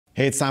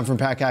Hey, it's Tom from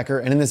Pack Hacker,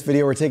 and in this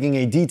video we're taking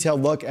a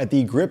detailed look at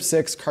the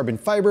Grip6 carbon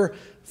fiber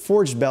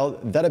forged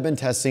belt that I've been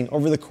testing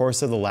over the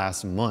course of the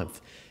last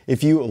month.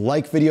 If you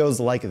like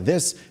videos like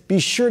this, be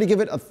sure to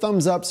give it a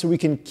thumbs up so we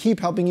can keep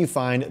helping you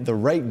find the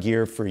right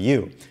gear for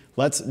you.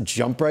 Let's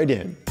jump right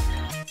in.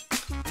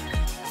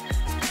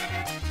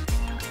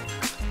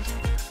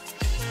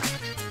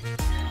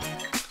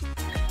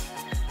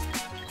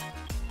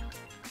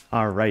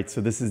 All right,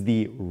 so this is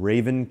the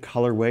Raven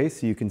colorway,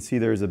 so you can see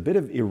there's a bit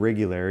of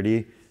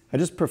irregularity. I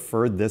just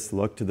preferred this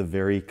look to the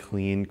very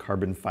clean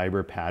carbon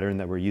fiber pattern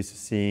that we're used to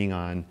seeing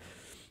on,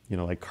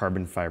 like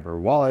carbon fiber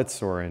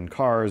wallets or in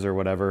cars or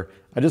whatever.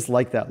 I just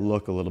like that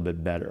look a little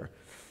bit better.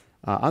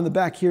 On the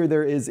back here,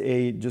 there is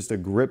just a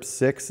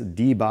Grip6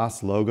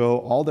 DBoss logo.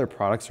 All their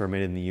products are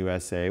made in the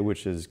USA,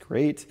 which is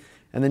great.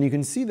 And then you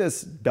can see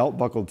this belt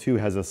buckle too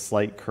has a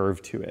slight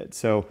curve to it.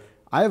 So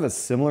I have a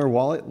similar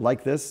wallet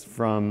like this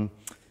from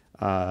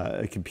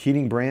a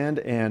competing brand,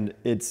 and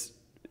it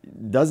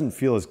doesn't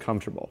feel as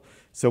comfortable.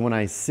 So when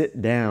I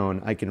sit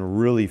down, I can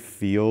really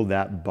feel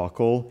that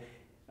buckle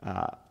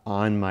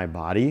on my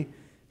body.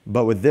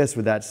 But with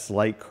that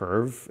slight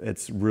curve,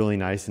 it's really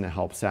nice and it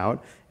helps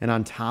out. And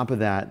on top of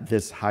that,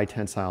 this high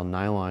tensile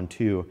nylon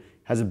too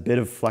has a bit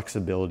of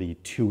flexibility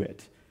to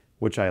it,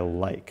 which I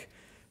like.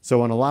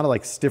 So on a lot of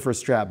like stiffer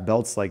strap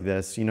belts like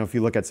this, if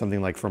you look at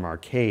something like from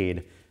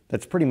Arcade,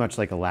 that's pretty much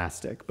like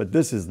elastic, but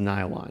this is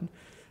nylon.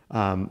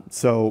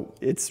 So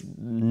it's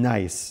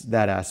nice,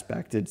 that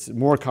aspect. It's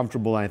more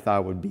comfortable than I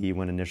thought it would be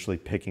when initially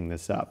picking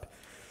this up.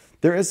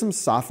 There is some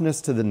softness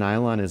to the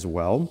nylon as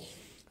well.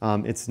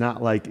 It's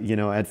not like,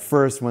 at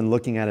first when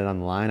looking at it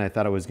online, I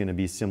thought it was gonna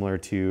be similar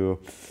to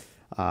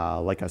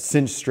like a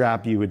cinch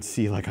strap you would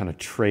see like on a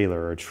trailer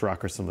or a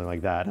truck or something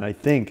like that. And I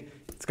think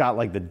it's got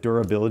like the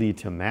durability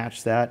to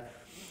match that.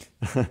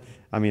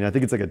 I mean, I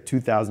think it's like a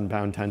 2,000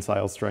 pound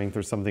tensile strength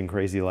or something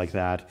crazy like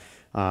that.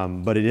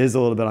 But it is a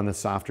little bit on the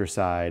softer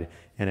side,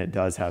 and it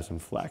does have some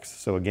flex.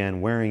 So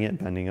again, wearing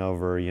it, bending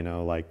over,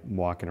 like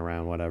walking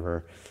around,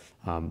 whatever,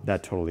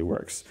 that totally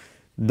works.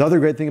 The other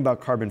great thing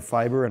about carbon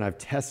fiber, and I've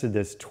tested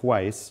this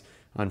twice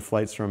on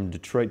flights from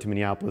Detroit to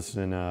Minneapolis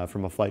and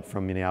from a flight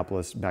from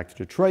Minneapolis back to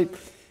Detroit,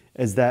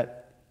 is that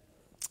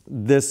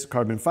this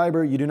carbon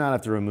fiber, you do not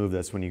have to remove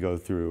this when you go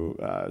through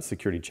a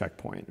security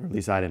checkpoint, or at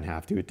least I didn't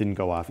have to. It didn't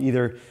go off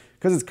either,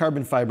 because it's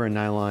carbon fiber and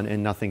nylon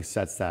and nothing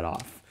sets that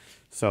off.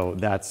 So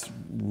that's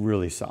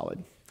really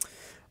solid.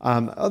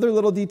 Other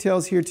little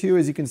details here too,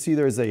 as you can see,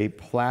 there's a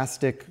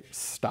plastic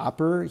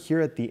stopper here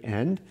at the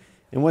end.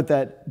 And what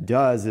that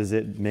does is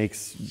it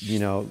makes,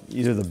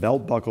 either the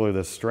belt buckle or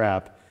the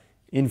strap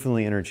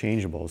infinitely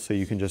interchangeable. So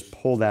you can just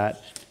pull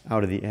that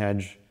out of the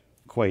edge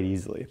quite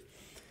easily.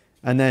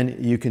 And then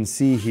you can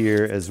see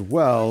here as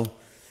well,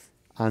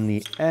 on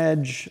the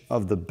edge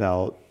of the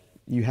belt,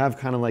 you have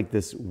kind of like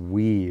this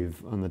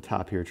weave on the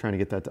top here, trying to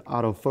get that to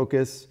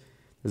autofocus.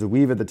 There's a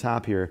weave at the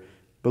top here,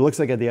 but it looks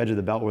like at the edge of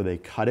the belt where they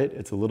cut it,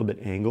 it's a little bit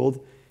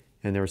angled,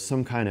 and there was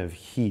some kind of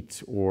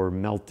heat or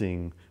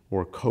melting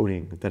or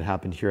coating that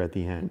happened here at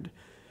the end.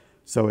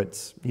 So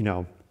it's,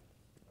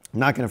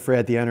 not gonna fray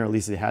at the end, or at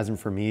least it hasn't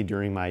for me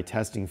during my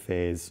testing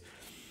phase.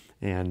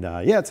 And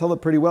yeah, it's held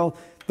up pretty well.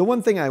 The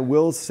one thing I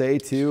will say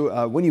too,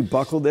 when you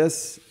buckle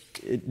this,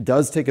 it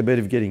does take a bit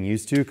of getting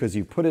used to, because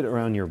you put it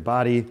around your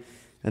body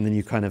and then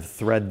you kind of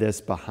thread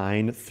this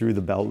behind through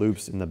the belt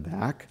loops in the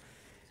back.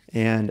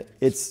 And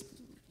it's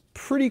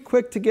pretty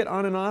quick to get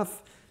on and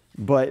off,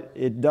 but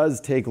it does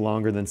take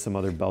longer than some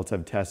other belts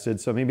I've tested.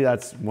 So maybe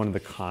that's one of the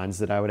cons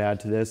that I would add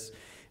to this,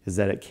 is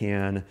that it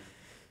can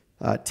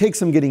take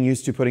some getting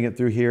used to putting it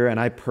through here.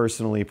 And I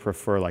personally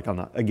prefer, like on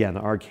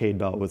the Arcade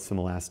belt with some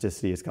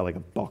elasticity. It's got like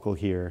a buckle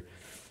here.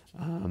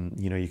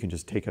 You can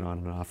just take it on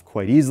and off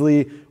quite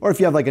easily. Or if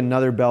you have like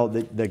another belt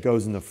that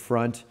goes in the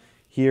front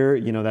here,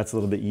 that's a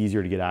little bit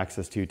easier to get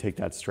access to. Take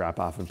that strap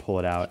off and pull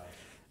it out.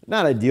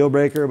 Not a deal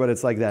breaker, but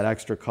it's like that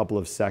extra couple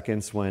of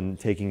seconds when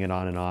taking it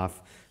on and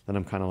off. Then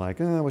I'm kind of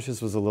like, I wish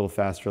this was a little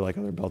faster like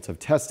other belts I've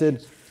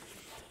tested.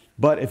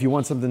 But if you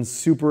want something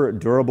super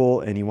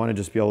durable and you want to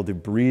just be able to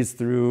breeze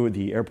through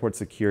the airport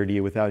security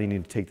without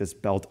needing to take this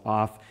belt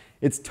off,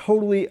 it's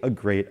totally a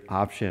great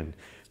option.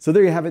 So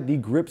there you have it, the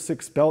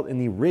Grip6 belt in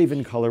the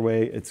Raven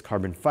colorway. It's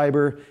carbon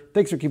fiber.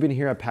 Thanks for keeping it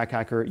here at Pack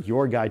Hacker,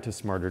 your guide to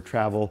smarter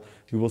travel.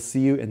 We will see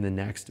you in the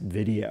next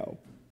video.